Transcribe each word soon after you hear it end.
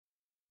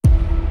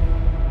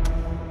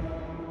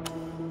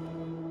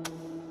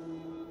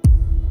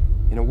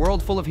a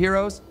world full of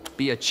heroes,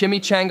 be a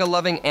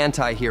chimichanga-loving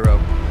anti-hero.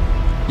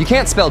 You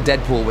can't spell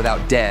Deadpool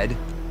without dead,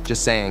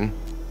 just saying.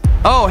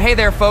 Oh, hey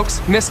there,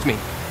 folks. Missed me,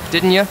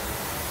 didn't you?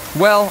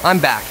 Well, I'm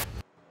back.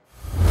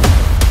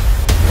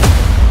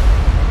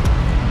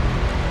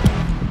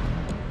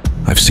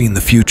 I've seen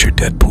the future,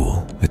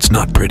 Deadpool. It's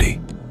not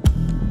pretty.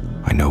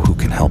 I know who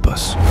can help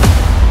us.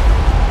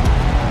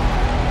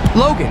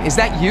 Logan, is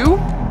that you?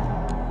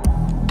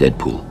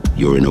 Deadpool,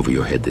 you're in over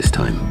your head this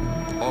time.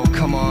 Oh,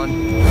 come on.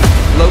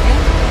 Logan,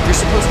 you're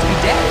supposed to be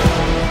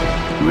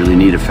dead. You really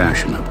need a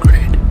fashion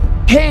upgrade.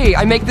 Hey,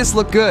 I make this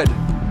look good.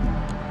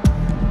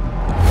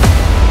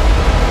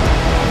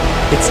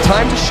 It's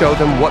time to show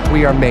them what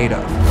we are made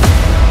of.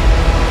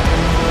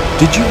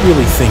 Did you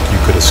really think you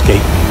could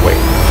escape me, Wade?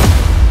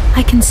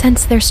 I can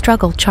sense their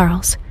struggle,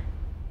 Charles.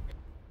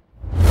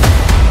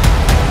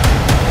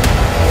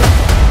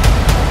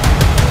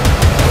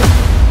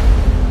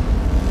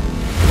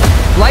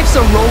 Life's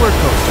a roller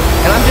coaster,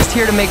 and I'm just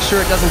here to make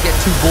sure it doesn't get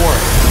too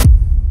boring.